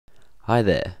Hi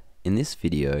there, in this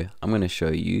video I'm going to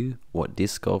show you what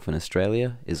disc golf in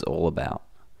Australia is all about.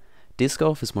 Disc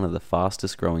golf is one of the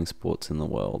fastest growing sports in the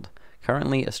world.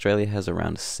 Currently Australia has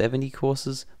around 70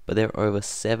 courses, but there are over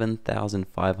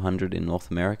 7,500 in North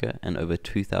America and over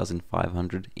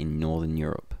 2,500 in Northern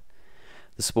Europe.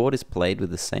 The sport is played with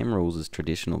the same rules as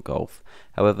traditional golf,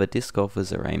 however disc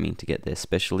golfers are aiming to get their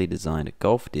specially designed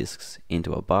golf discs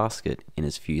into a basket in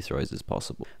as few throws as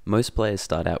possible. Most players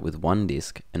start out with one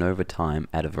disc and over time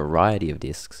add a variety of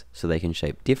discs so they can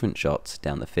shape different shots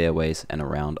down the fairways and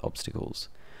around obstacles.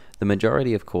 The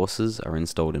majority of courses are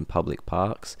installed in public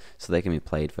parks so they can be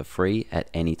played for free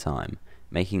at any time,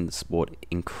 making the sport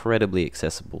incredibly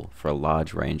accessible for a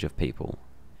large range of people.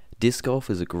 Disc golf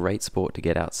is a great sport to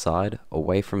get outside,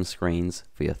 away from screens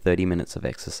for your 30 minutes of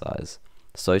exercise,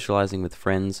 socializing with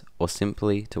friends, or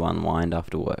simply to unwind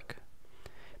after work.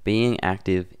 Being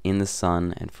active in the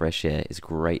sun and fresh air is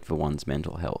great for one's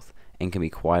mental health and can be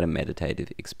quite a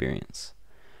meditative experience.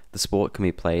 The sport can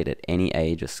be played at any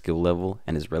age or skill level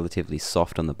and is relatively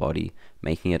soft on the body,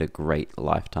 making it a great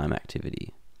lifetime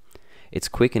activity. It's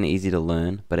quick and easy to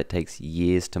learn, but it takes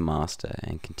years to master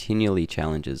and continually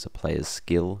challenges a player's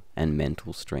skill and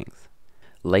mental strength.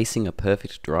 Lacing a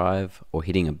perfect drive or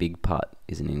hitting a big putt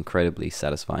is an incredibly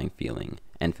satisfying feeling,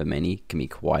 and for many can be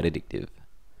quite addictive.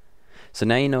 So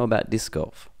now you know about disc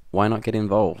golf. Why not get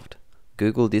involved?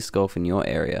 Google disc golf in your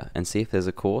area and see if there's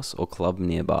a course or club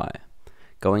nearby.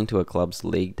 Going to a club's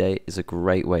league day is a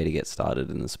great way to get started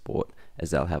in the sport,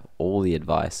 as they'll have all the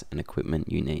advice and equipment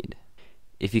you need.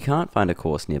 If you can't find a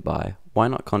course nearby, why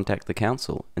not contact the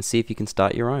council and see if you can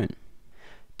start your own?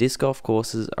 Disc golf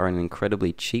courses are an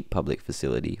incredibly cheap public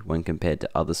facility when compared to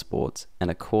other sports,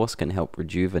 and a course can help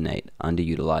rejuvenate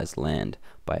underutilized land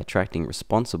by attracting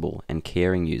responsible and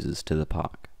caring users to the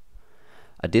park.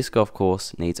 A disc golf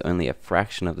course needs only a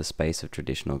fraction of the space of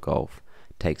traditional golf,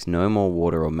 takes no more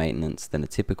water or maintenance than a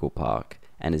typical park,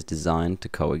 and is designed to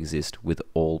coexist with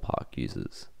all park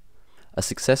users. A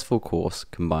successful course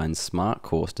combines smart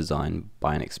course design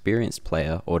by an experienced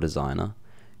player or designer,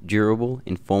 durable,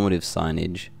 informative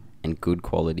signage, and good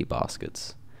quality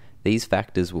baskets. These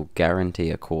factors will guarantee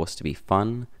a course to be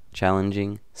fun,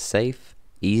 challenging, safe,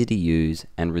 easy to use,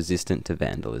 and resistant to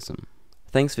vandalism.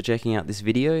 Thanks for checking out this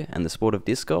video and the sport of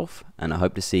disc golf, and I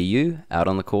hope to see you out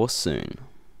on the course soon.